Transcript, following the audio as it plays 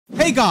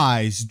Hey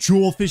guys,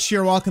 Julfish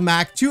here. Welcome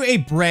back to a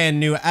brand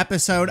new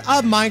episode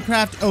of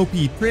Minecraft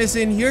OP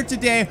Prison here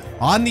today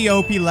on the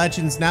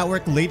OPLegends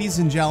network. Ladies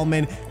and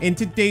gentlemen, in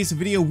today's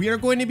video, we are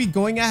going to be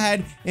going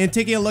ahead and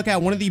taking a look at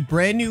one of the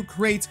brand new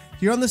crates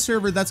here on the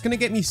server that's going to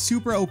get me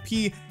super OP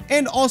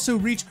and also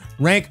reach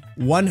rank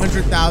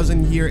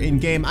 100,000 here in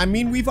game. I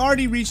mean, we've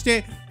already reached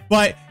it,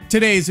 but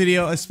today's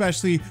video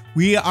especially,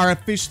 we are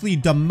officially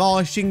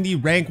demolishing the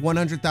rank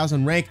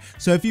 100,000 rank.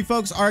 So if you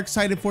folks are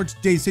excited for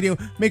today's video,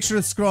 make sure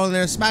to scroll in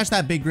there, smash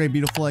that big gray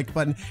beautiful like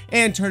button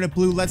and turn it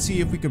blue. Let's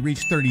see if we could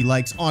reach 30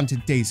 likes on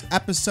today's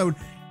episode.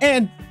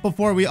 And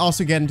before we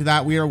also get into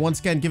that, we are once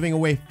again giving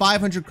away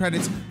 500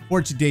 credits for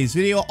today's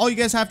video. All you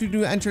guys have to do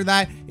to enter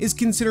that is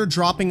consider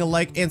dropping a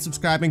like and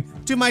subscribing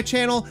to my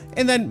channel.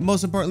 And then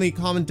most importantly,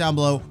 comment down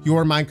below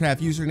your Minecraft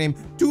username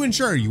to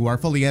ensure you are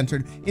fully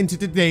entered into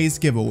today's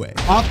giveaway.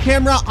 Off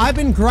camera, I've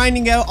been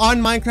grinding out on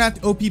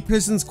Minecraft OP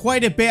Prisons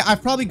quite a bit.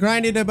 I've probably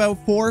grinded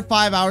about 4 or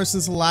 5 hours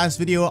since the last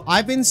video.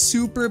 I've been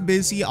super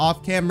busy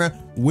off camera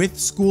with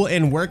school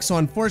and work, so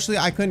unfortunately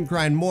I couldn't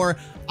grind more.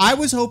 I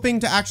was hoping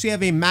to actually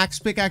have a max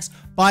pickaxe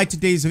by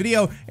today's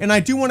video, and I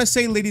do want to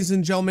say, ladies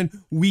and gentlemen,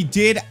 we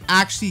did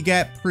actually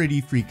get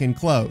pretty freaking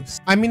close.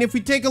 I mean, if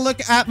we take a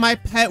look at my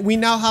pet, we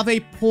now have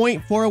a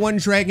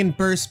 0.41 Dragon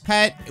Burst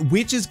pet,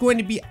 which is going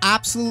to be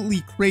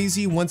absolutely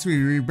crazy once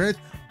we rebirth.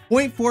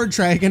 0.4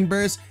 Dragon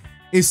Burst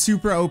is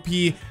super OP,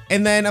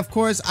 and then of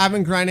course I've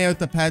been grinding out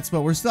the pets,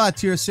 but we're still at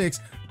tier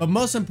 6. But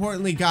most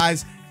importantly,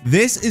 guys,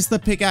 this is the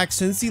pickaxe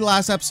since the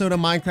last episode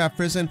of Minecraft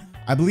Prison.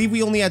 I believe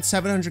we only had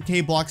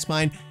 700k blocks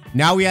mined.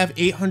 Now we have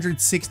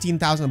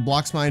 816,000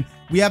 blocks mined.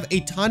 We have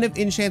a ton of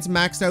enchants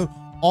maxed out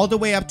all the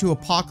way up to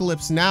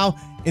Apocalypse now.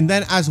 And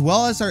then as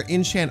well as our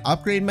enchant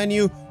upgrade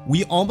menu,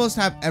 we almost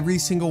have every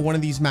single one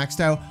of these maxed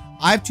out.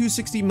 I have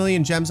 260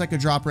 million gems I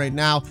could drop right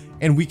now,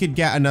 and we could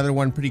get another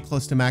one pretty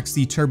close to max,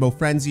 the Turbo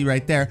Frenzy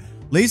right there.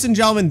 Ladies and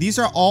gentlemen, these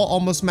are all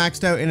almost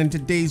maxed out, and in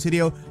today's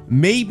video,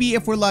 maybe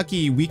if we're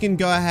lucky, we can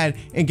go ahead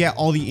and get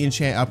all the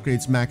enchant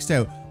upgrades maxed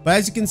out. But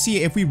as you can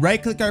see, if we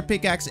right click our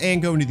pickaxe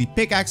and go into the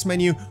pickaxe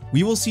menu,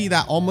 we will see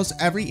that almost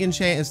every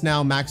enchant is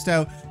now maxed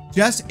out.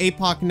 Just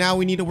APOC. Now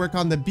we need to work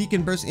on the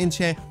Beacon Burst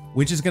enchant,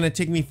 which is going to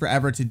take me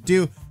forever to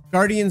do.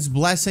 Guardian's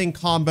Blessing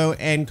combo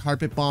and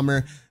Carpet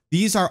Bomber.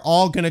 These are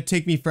all going to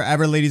take me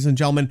forever, ladies and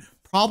gentlemen.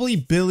 Probably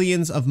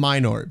billions of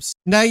mine orbs.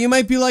 Now you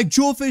might be like,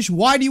 Julfish,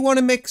 why do you want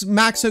to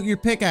max out your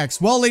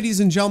pickaxe? Well, ladies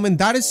and gentlemen,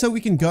 that is so we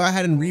can go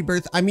ahead and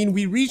rebirth. I mean,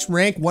 we reached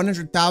rank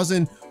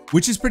 100,000,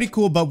 which is pretty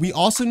cool, but we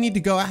also need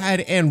to go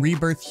ahead and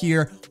rebirth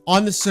here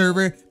on the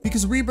server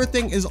because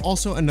rebirthing is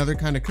also another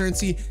kind of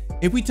currency.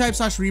 If we type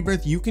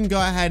 /rebirth, you can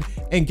go ahead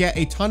and get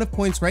a ton of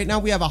points. Right now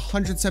we have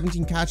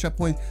 117 catch-up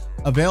points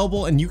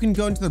available, and you can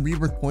go into the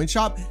rebirth point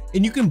shop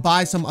and you can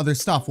buy some other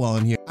stuff while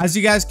in here. As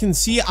you guys can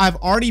see, I've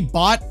already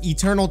bought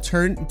Eternal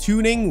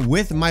Tuning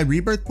with my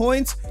rebirth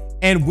points,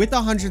 and with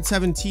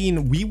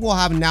 117 we will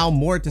have now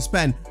more to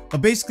spend.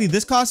 But basically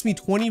this cost me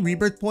 20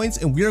 rebirth points,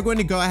 and we are going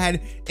to go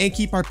ahead and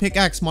keep our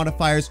pickaxe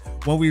modifiers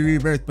when we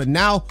rebirth. But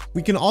now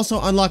we can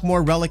also unlock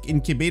more relic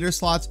incubator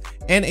slots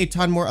and a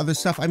ton more other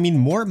stuff. I mean,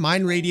 more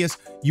mine radius.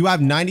 You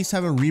have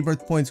 97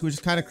 rebirth points, which is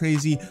kind of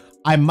crazy.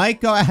 I might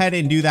go ahead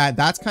and do that.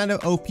 That's kind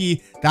of OP.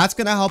 That's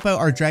going to help out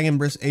our Dragon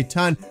Burst a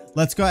ton.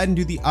 Let's go ahead and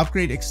do the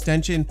upgrade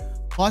extension.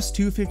 Plus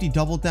 250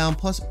 double down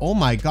plus, oh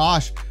my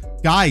gosh.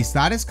 Guys,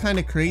 that is kind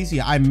of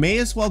crazy. I may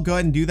as well go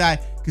ahead and do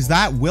that because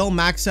that will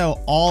max out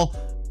all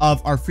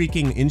of our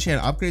freaking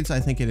enchant upgrades. I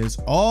think it is.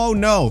 Oh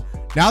no,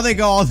 now they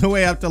go all the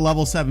way up to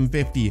level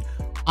 750.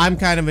 I'm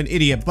kind of an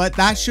idiot, but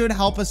that should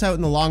help us out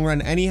in the long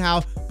run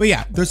anyhow. But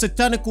yeah, there's a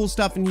ton of cool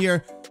stuff in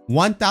here.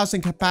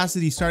 1000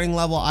 capacity starting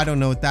level, I don't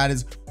know what that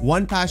is.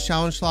 1 pass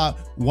challenge slot,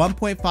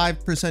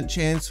 1.5%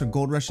 chance for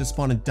gold rush to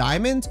spawn a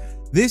diamond.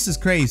 This is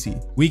crazy.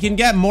 We can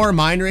get more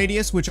mine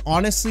radius, which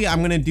honestly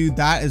I'm gonna do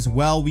that as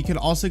well. We could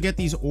also get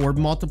these orb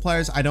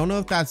multipliers. I don't know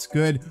if that's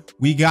good.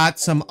 We got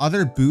some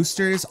other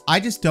boosters. I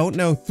just don't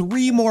know.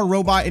 3 more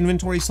robot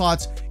inventory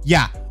slots.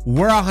 Yeah,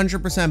 we're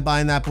 100%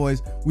 buying that,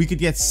 boys. We could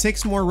get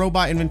 6 more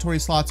robot inventory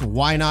slots.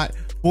 Why not?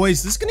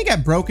 Boys, this is gonna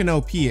get broken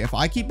OP. If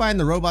I keep buying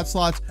the robot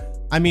slots,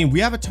 I mean, we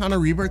have a ton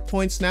of rebirth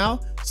points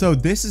now, so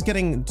this is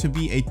getting to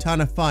be a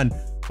ton of fun.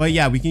 But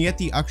yeah, we can get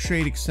the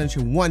upgrade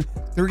extension 1,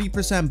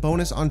 30%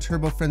 bonus on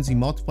Turbo Frenzy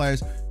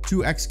multipliers,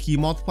 2x key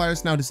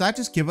multipliers. Now, does that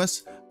just give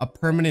us a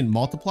permanent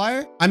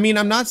multiplier? I mean,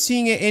 I'm not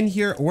seeing it in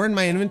here or in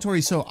my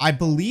inventory, so I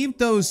believe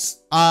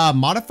those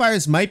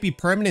modifiers might be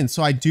permanent.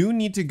 So I do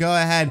need to go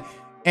ahead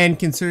and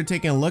consider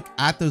taking a look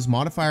at those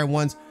modifier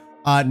ones.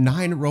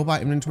 9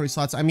 robot inventory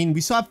slots. I mean,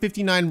 we still have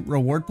 59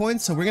 reward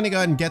points, so we're gonna go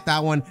ahead and get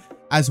that one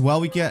as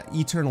well. We get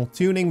Eternal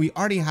Tuning. We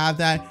already have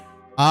that.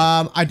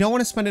 I don't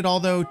want to spend it all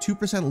though.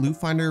 2% loot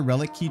finder,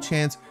 relic key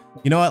chance.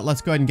 You know what?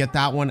 Let's go ahead and get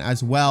that one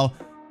as well.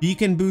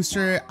 Beacon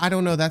booster. I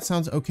don't know. That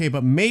sounds okay,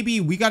 but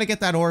maybe we got to get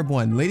that orb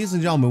one. Ladies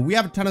and gentlemen, we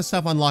have a ton of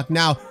stuff unlocked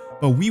now,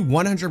 but we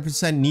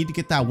 100% need to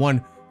get that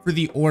one for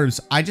the orbs.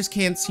 I just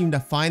can't seem to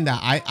find that.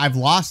 I've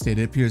lost it,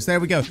 it appears. There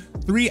we go.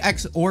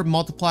 3x orb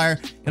multiplier,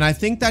 and I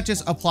think that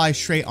just applies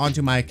straight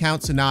onto my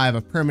account, so now I have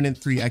a permanent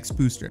 3x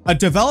booster. A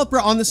developer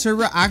on the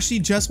server actually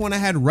just went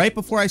ahead right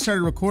before I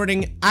started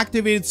recording,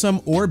 activated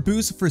some orb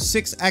boost for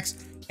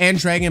 6x and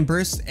dragon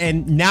burst,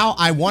 and now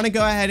I want to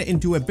go ahead and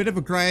do a bit of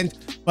a grind,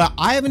 but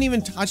I haven't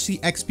even touched the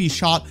XP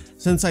shop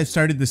since I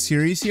started the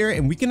series here,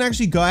 and we can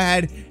actually go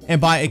ahead and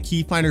buy a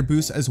key finder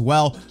boost as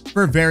well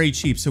for very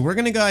cheap. So we're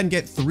gonna go ahead and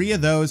get 3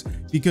 of those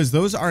because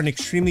those are an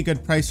extremely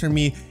good price for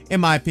me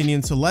in my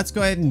opinion. So let's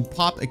go ahead and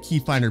pop a key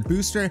finder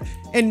booster,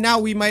 and now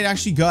we might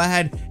actually go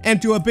ahead and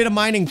do a bit of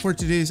mining for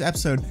today's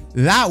episode.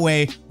 That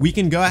way we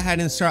can go ahead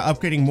and start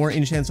upgrading more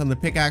enchants on the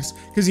pickaxe,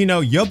 because you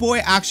know your boy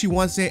actually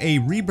wants a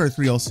rebirth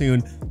reel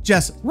soon.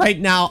 Just right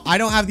now I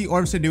don't have the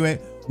orbs to do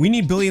it. We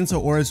need billions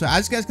of orbs. So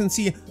as you guys can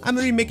see, I'm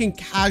gonna be making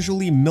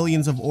casually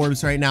millions of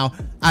orbs right now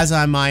as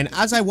I mine,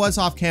 as I was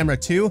off camera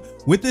too.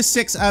 With this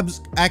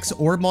 6x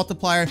orb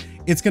multiplier,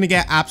 it's gonna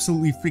get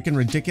absolutely freaking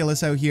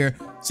ridiculous out here.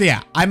 So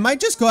yeah, I might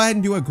just go ahead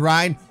and do a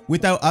grind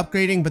without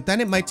upgrading, but then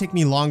it might take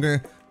me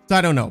longer. So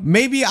I don't know.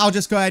 Maybe I'll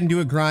just go ahead and do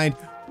a grind,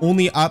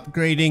 only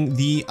upgrading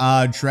the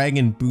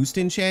dragon boost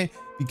enchant,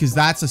 because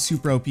that's a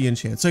super OP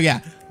enchant. So yeah,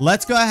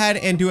 let's go ahead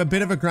and do a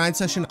bit of a grind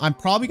session. I'm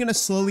probably going to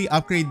slowly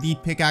upgrade the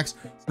pickaxe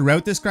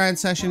throughout this grind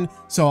session.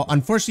 So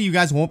unfortunately, you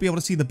guys won't be able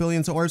to see the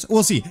billions of orbs.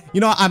 We'll see.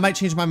 You know what? I might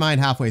change my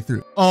mind halfway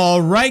through.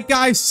 All right,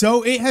 guys.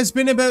 So it has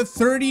been about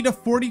 30 to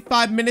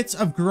 45 minutes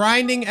of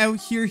grinding out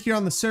here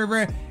on the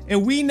server.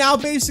 And we now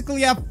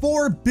basically have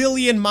 4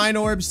 billion mine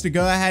orbs to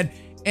go ahead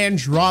and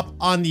drop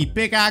on the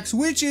pickaxe,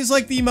 which is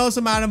like the most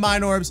amount of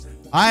mine orbs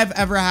I've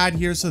ever had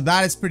here, so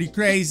that is pretty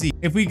crazy.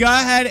 If we go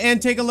ahead and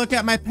take a look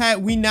at my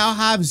pet, we now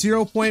have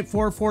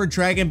 0.44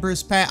 dragon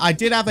burst pet. I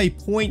did have a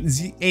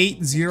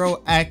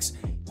 0.80x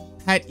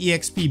pet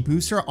exp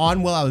booster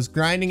on while I was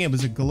grinding. It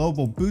was a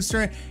global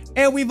booster,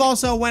 and we've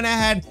also went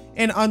ahead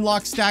and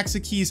unlocked stacks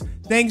of keys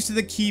thanks to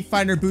the key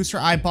finder booster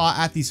I bought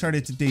at the start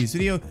of today's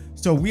video.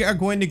 So we are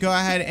going to go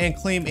ahead and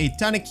claim a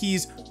ton of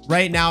keys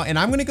right now, and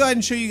I'm going to go ahead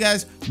and show you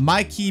guys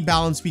my key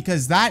balance,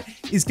 because that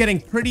is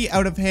getting pretty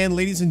out of hand.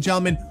 Ladies and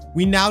gentlemen,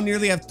 we now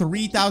nearly have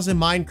 3,000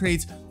 mine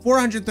crates,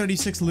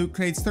 436 loot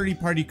crates, 30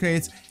 party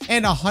crates,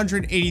 and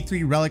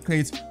 183 relic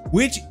crates,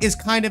 which is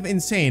kind of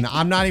insane.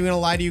 I'm not even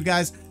gonna lie to you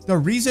guys. The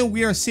reason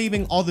we are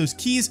saving all those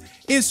keys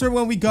is so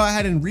when we go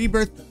ahead and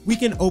rebirth, we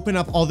can open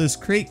up all those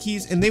crate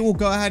keys, and they will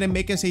go ahead and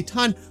make us a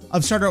ton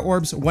of starter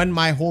orbs when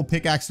my whole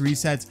pickaxe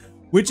resets,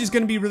 which is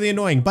going to be really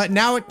annoying. But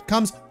now it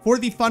comes for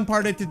the fun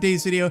part of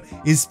today's video,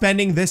 is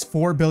spending this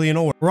 4 billion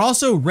ore. We're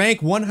also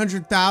rank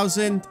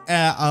 100,000,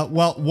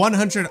 well,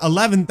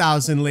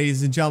 111,000,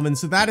 ladies and gentlemen.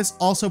 So that is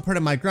also part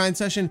of my grind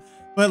session.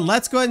 But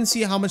let's go ahead and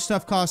see how much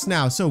stuff costs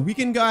now. So we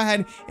can go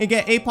ahead and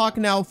get APOC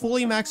now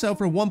fully maxed out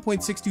for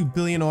 1.62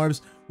 billion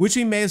orbs, which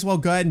we may as well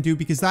go ahead and do,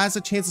 because that has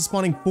a chance of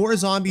spawning 4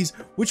 zombies,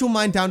 which will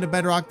mine down to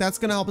Bedrock. That's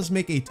going to help us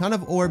make a ton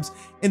of orbs.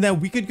 And then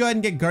we could go ahead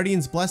and get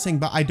Guardian's Blessing,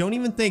 but I don't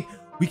even think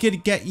we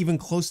could get even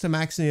close to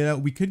maxing it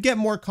out. We could get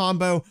more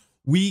combo.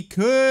 We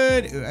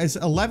could, is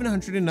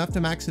 1100 enough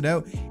to max it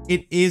out?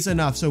 It is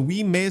enough. So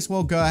we may as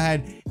well go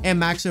ahead and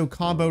max out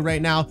combo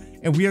right now.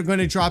 And we are going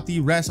to drop the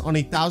rest on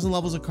 1,000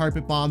 levels of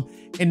carpet bomb.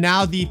 And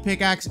now the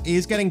pickaxe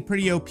is getting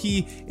pretty OP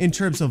in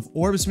terms of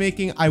orbs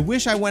making. I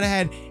wish I went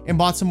ahead and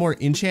bought some more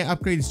enchant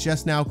upgrades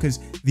just now, because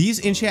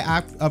these enchant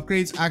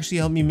upgrades actually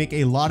help me make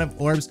a lot of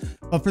orbs.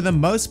 But for the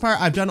most part,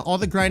 I've done all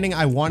the grinding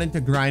I wanted to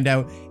grind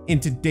out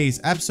in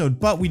today's episode.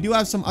 But we do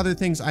have some other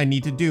things I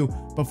need to do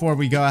before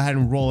we go ahead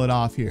and roll it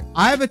off here.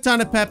 I have a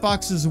ton of pet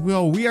boxes.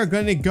 Well, we are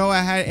going to go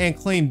ahead and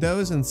claim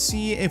those and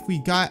see if we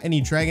got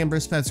any dragon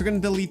burst pets. We're going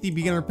to delete the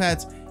beginner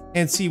pets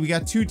and see. We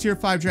got 2 tier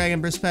 5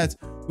 dragon burst pets,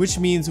 which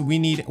means we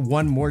need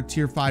 1 more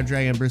tier 5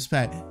 dragon burst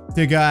pet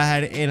to go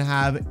ahead and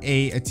have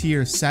a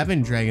tier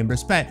 7 dragon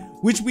burst pet,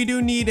 which we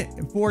do need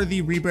for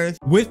the rebirth.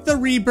 With the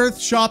rebirth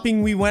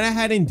shopping we went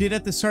ahead and did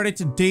at the start of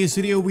today's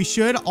video, we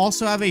should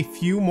also have a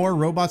few more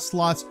robot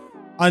slots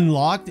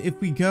unlocked. If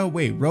we go,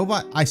 wait,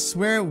 robot, I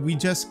swear we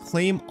just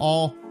claim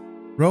all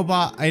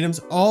robot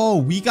items.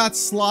 Oh, we got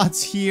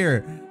slots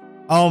here.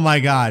 Oh my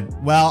god.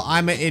 Well,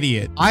 I'm an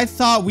idiot. I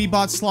thought we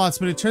bought slots,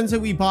 but it turns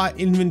out we bought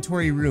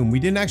inventory room. We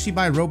didn't actually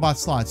buy robot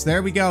slots.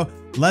 There we go.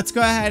 Let's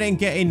go ahead and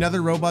get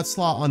another robot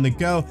slot on the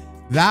go.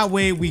 That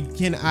way we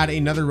can add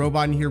another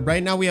robot in here.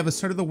 Right now we have a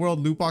start of the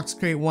world loot box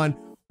crate 1.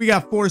 We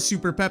got 4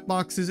 super pet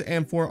boxes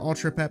and 4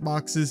 ultra pet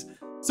boxes.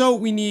 So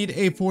we need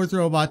a 4th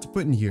robot to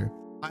put in here.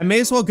 I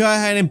may as well go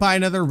ahead and buy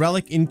another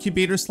relic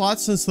incubator slot,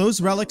 since those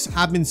relics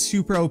have been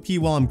super OP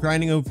while I'm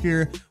grinding over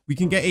here. We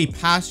can get a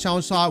past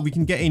challenge slot. We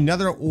can get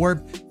another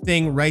orb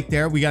thing right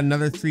there. We got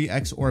another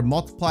 3x orb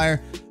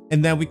multiplier,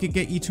 and then we could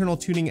get eternal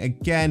tuning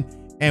again.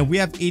 and we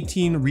have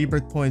 18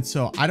 rebirth points.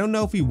 So I don't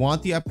know if we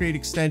want the upgrade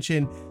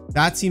extension.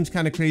 That seems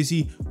kind of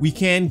crazy. We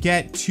can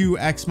get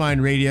 2x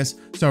mine radius,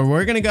 so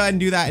we're gonna go ahead and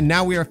do that. And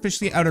now we are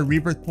officially out of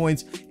rebirth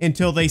points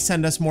until they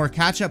send us more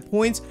catch-up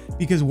points,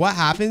 because what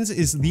happens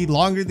is the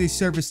longer the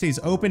server stays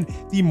open,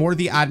 the more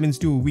the admins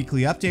do a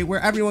weekly update where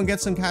everyone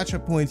gets some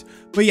catch-up points.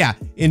 But yeah,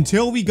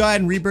 until we go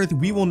ahead and rebirth,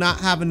 we will not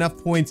have enough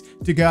points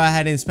to go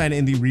ahead and spend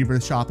in the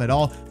rebirth shop at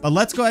all. But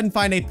let's go ahead and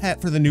find a pet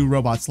for the new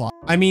robot slot.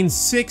 I mean,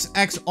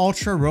 6x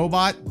ultra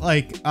robot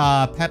like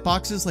pet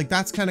boxes, like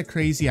that's kind of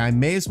crazy. I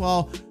may as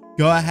well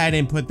go ahead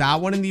and put that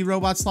one in the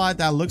robot slot.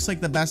 That looks like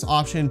the best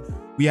option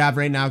we have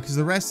right now, because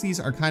the rest of these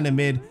are kind of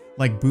mid,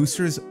 like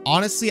boosters.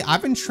 Honestly,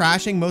 I've been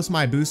trashing most of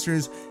my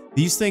boosters.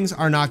 These things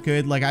are not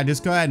good. Like, I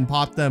just go ahead and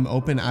pop them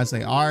open as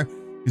they are,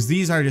 because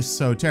these are just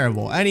so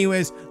terrible.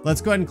 Anyways,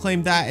 let's go ahead and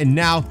claim that, and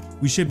now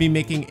we should be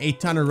making a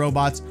ton of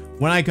robots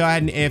when I go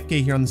ahead and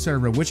AFK here on the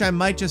server, which I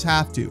might just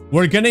have to.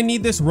 We're gonna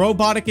need this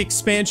robotic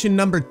expansion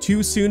number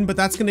 2 soon, but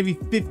that's gonna be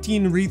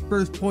 15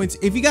 rebirth points.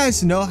 If you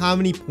guys know how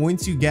many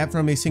points you get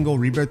from a single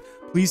rebirth,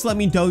 please let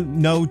me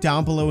know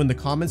down below in the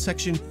comment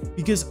section,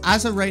 because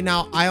as of right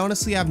now, I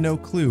honestly have no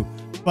clue.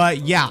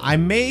 But yeah, I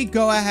may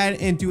go ahead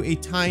and do a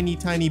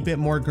tiny bit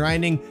more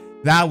grinding.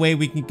 That way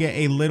we can get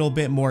a little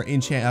bit more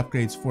enchant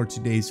upgrades for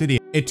today's video.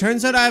 It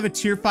turns out I have a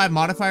tier 5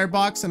 modifier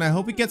box, and I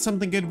hope we get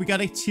something good. We got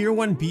a tier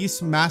 1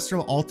 beast master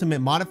ultimate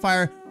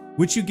modifier,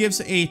 which gives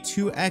a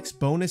 2x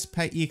bonus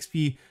pet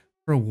exp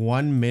for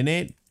 1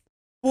 minute.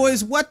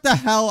 Boys, what the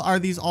hell are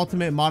these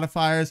ultimate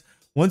modifiers?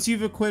 Once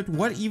you've equipped,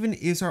 what even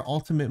is our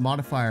ultimate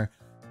modifier?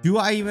 Do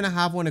I even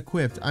have one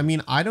equipped? I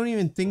mean, I don't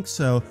even think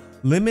so.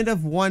 Limit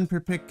of 1 per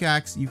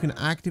pickaxe. You can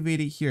activate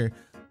it here.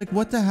 Like,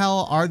 what the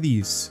hell are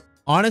these?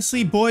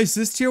 Honestly, boys,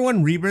 this tier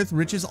 1 rebirth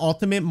riches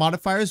ultimate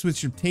modifiers,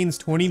 which obtains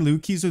 20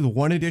 loot keys with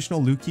 1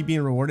 additional loot key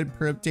being rewarded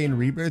per obtained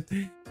rebirth,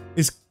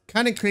 is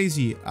kind of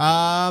crazy.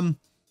 I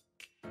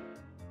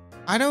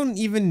don't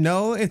even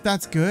know if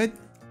that's good,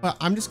 but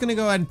I'm just gonna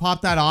go ahead and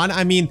pop that on.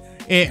 I mean,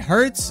 it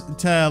hurts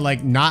to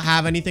like not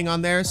have anything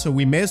on there, so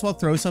we may as well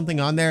throw something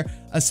on there,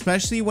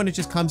 especially when it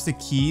just comes to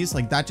keys.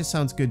 Like, that just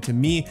sounds good to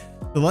me.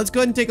 So let's go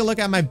ahead and take a look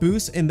at my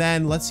boost, and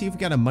then let's see if we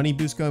got a money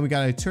boost going. We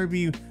got a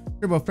turbo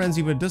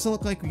frenzy, but it doesn't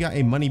look like we got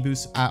a money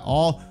boost at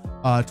all.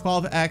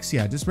 12x,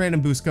 yeah, just random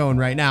boost going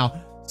right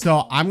now.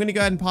 So I'm gonna go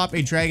ahead and pop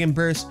a dragon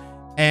burst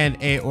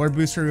and a orb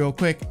booster real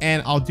quick,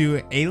 and I'll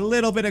do a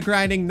little bit of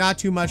grinding, not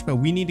too much, but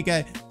we need to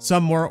get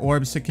some more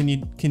orbs to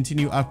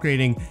continue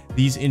upgrading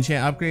these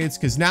enchant upgrades,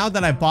 because now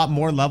that I bought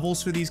more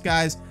levels for these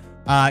guys,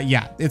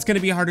 yeah, it's going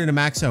to be harder to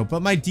max out.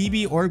 But my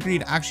DB orb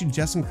greed actually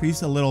just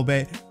increased a little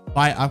bit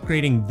by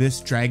upgrading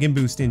this dragon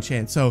boost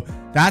enchant, so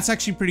that's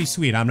actually pretty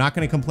sweet. I'm not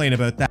going to complain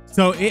about that.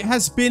 So it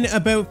has been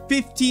about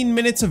 15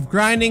 minutes of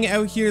grinding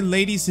out here,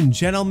 ladies and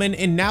gentlemen,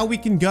 and now we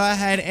can go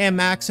ahead and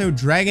max out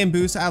dragon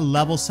boost at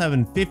level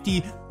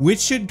 750, which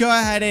should go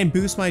ahead and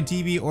boost my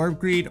DB orb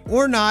greed,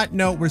 or not.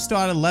 No, we're still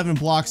at 11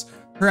 blocks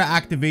per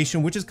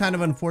activation, which is kind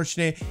of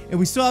unfortunate, and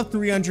we still have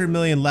 300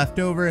 million left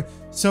over.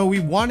 So we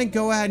want to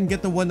go ahead and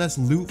get the one that's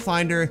loot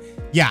finder,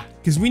 yeah,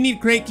 because we need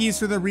crate keys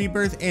for the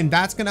rebirth, and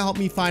that's going to help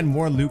me find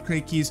more loot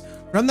crate keys.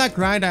 From that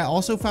grind, I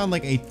also found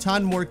like a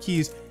ton more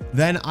keys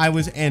than I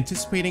was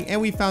anticipating,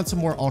 and we found some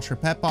more ultra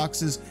pet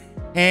boxes,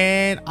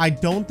 and I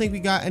don't think we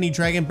got any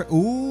dragon.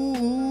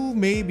 Ooh,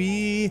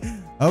 maybe.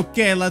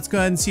 Okay, let's go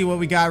ahead and see what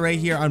we got right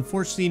here.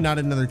 Unfortunately, not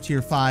another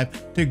tier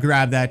 5 to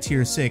grab that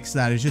tier 6.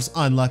 That is just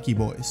unlucky,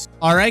 boys.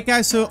 All right,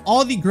 guys, so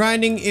all the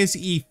grinding is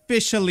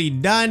officially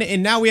done,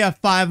 and now we have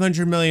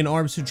 500 million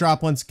orbs to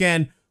drop once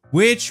again,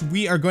 which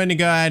we are going to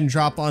go ahead and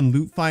drop on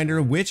loot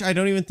finder, which I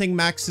don't even think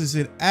maxes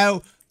it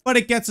out, but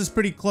it gets us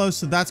pretty close,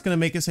 so that's going to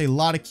make us a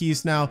lot of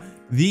keys now.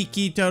 The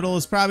key total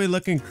is probably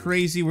looking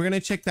crazy. We're going to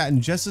check that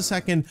in just a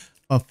second,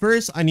 but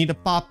first I need to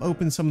pop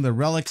open some of the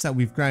relics that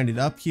we've grinded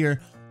up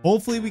here.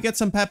 Hopefully we get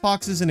some pet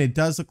boxes, and it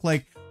does look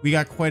like we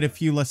got quite a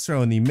few. Let's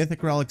throw in the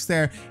mythic relics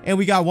there, and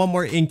we got one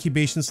more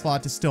incubation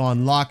slot to still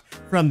unlock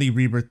from the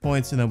rebirth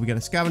points, and then we got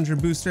a scavenger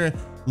booster.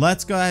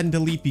 Let's go ahead and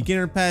delete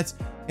beginner pets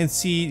and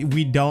see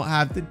we don't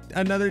have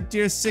another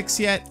tier 6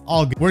 yet.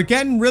 All good. We're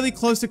getting really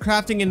close to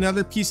crafting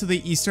another piece of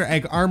the Easter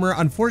egg armor.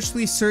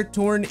 Unfortunately, Sir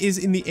Torn is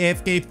in the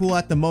AFK pool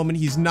at the moment.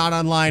 He's not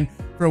online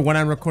for when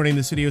I'm recording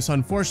this video, so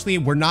unfortunately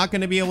we're not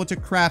going to be able to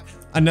craft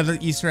another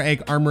Easter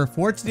egg armor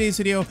for today's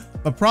video,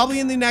 but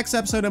probably in the next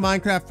episode of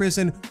Minecraft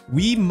Prison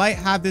we might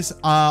have this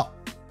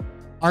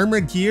armor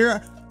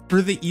gear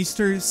for the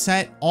Easter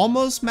set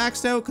almost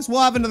maxed out, because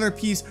we'll have another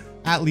piece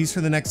at least for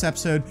the next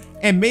episode,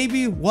 and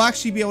maybe we'll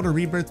actually be able to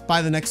rebirth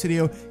by the next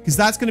video, because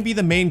that's going to be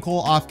the main goal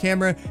off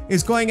camera,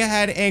 is going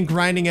ahead and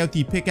grinding out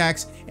the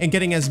pickaxe and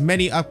getting as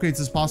many upgrades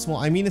as possible.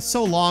 I mean, it's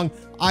so long,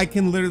 I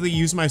can literally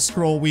use my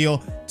scroll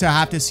wheel to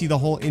have to see the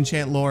whole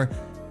enchant lore.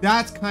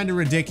 That's kind of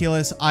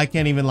ridiculous. I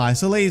can't even lie.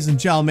 So ladies and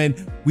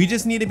gentlemen, we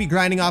just need to be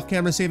grinding off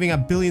camera, saving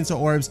up billions of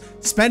orbs,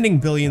 spending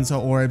billions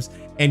of orbs,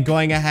 and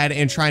going ahead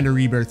and trying to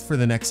rebirth for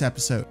the next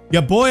episode.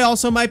 Your boy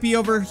also might be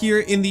over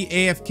here in the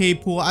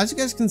AFK pool. As you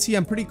guys can see,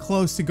 I'm pretty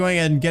close to going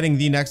ahead and getting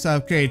the next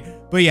upgrade.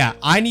 But yeah,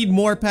 I need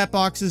more pet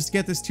boxes to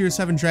get this tier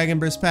 7 Dragon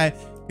Burst pet,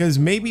 because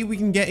maybe we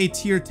can get a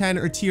tier 10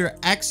 or tier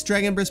X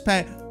Dragon Burst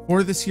pet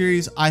for the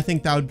series. I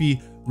think that would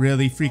be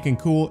really freaking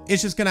cool.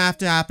 It's just gonna have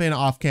to happen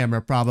off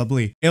camera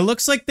probably. It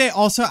looks like they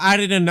also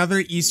added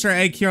another Easter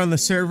egg here on the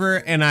server,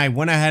 and I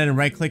went ahead and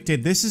right clicked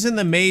it. This is in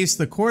the maze.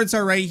 The cords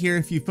are right here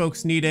if you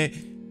folks need it.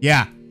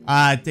 Yeah,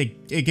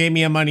 it gave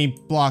me a money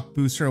block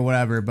booster or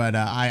whatever, but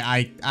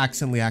I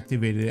accidentally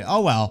activated it. Oh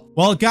well.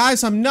 Well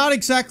guys, I'm not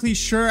exactly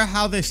sure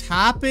how this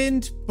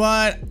happened,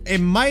 but it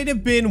might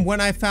have been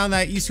when I found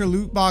that Easter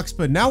loot box.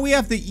 But now we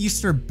have the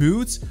Easter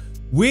boots,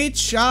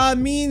 which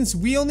means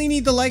we only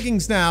need the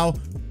leggings now.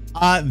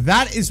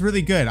 That is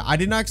really good. I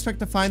did not expect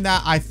to find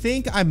that. I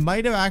think I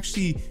might have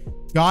actually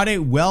got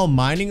it while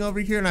mining over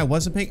here and I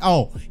wasn't paying.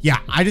 Oh yeah,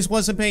 I just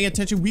wasn't paying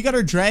attention. We got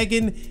our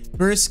Dragon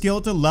Burst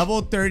skill to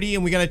level 30,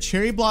 and we got a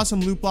Cherry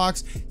Blossom loot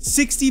box,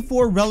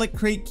 64 relic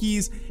crate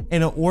keys,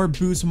 and an orb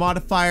boost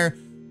modifier.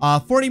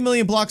 40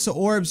 million blocks of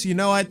orbs. You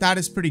know what? That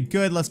is pretty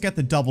good. Let's get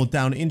the double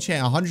down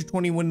enchant.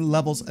 121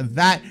 levels of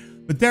that.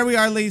 But there we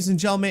are, ladies and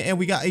gentlemen, and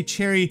we got a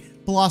Cherry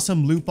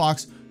Blossom loot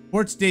box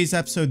for today's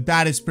episode.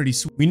 That is pretty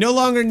sweet. We no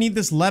longer need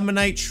this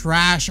Lemonite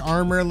trash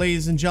armor,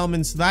 ladies and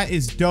gentlemen, so that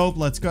is dope.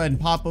 Let's go ahead and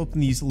pop open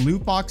these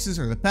loot boxes,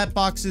 or the pet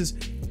boxes,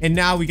 and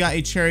now we got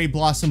a Cherry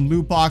Blossom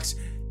loot box.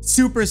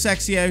 Super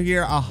sexy out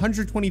here.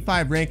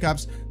 125 rank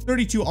ups,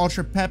 32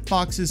 ultra pet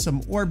boxes,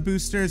 some orb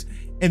boosters,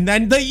 and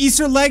then the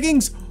Easter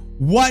leggings.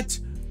 What,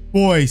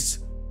 boys?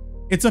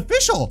 It's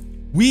official.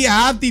 We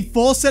have the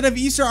full set of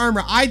Easter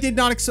armor. I did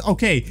not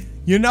okay,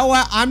 you know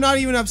what? I'm not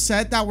even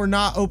upset that we're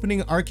not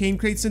opening arcane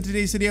crates in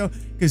today's video,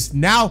 because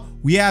now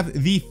we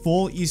have the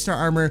full Easter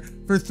armor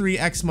for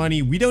 3x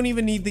money. We don't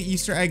even need the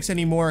Easter eggs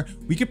anymore.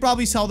 We could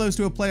probably sell those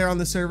to a player on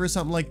the server,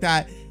 something like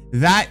that.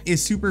 That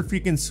is super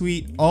freaking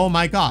sweet. Oh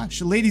my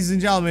gosh. Ladies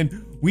and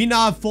gentlemen, we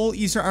now have full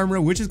Easter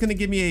armor, which is going to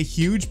give me a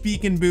huge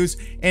beacon boost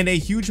and a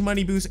huge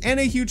money boost and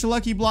a huge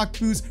lucky block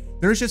boost.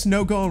 There's just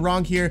no going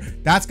wrong here.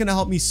 That's going to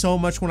help me so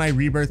much when I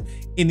rebirth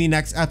in the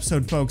next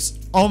episode, folks.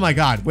 Oh my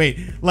God. Wait,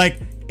 like,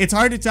 it's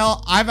hard to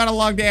tell. I've had a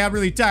long day. I'm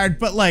really tired,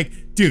 but like,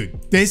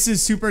 dude, this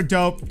is super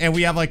dope. And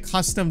we have like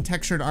custom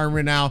textured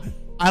armor now.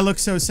 I look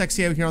so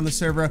sexy out here on the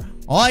server.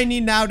 All I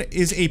need now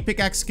is a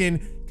pickaxe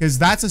skin, because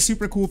that's a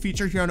super cool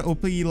feature here on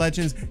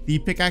OPLegends, the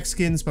pickaxe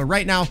skins. But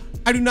right now,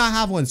 I do not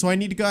have one, so I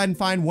need to go ahead and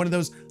find one of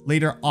those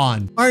later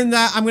on. Other than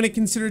that, I'm going to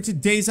consider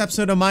today's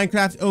episode of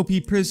Minecraft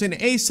OP Prison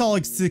a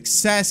solid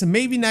success.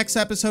 Maybe next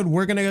episode,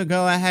 we're going to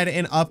go ahead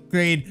and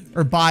upgrade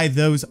or buy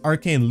those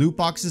arcane loot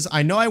boxes.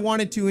 I know I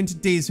wanted to in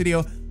today's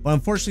video, but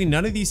unfortunately,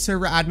 none of these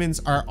server admins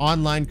are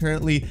online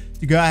currently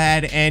to go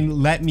ahead and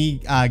let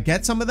me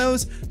get some of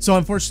those. So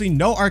unfortunately,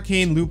 no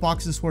arcane loot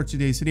boxes for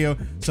today's video.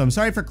 So I'm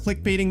sorry for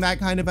clickbaiting that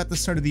kind of at the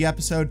start of the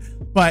episode,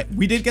 but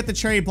we did get the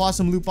Cherry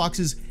Blossom loot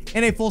boxes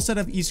and a full set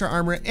of Easter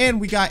armor, and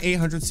we got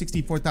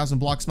 864,000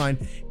 blocks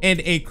mined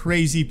and a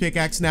crazy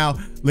pickaxe now,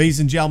 ladies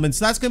and gentlemen.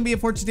 So that's going to be it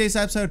for today's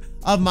episode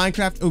of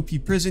Minecraft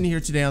OP Prison here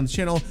today on the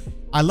channel.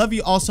 I love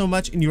you all so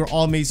much, and you are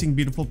all amazing,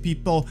 beautiful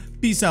people.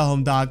 Peace out,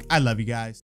 home dog. I love you guys.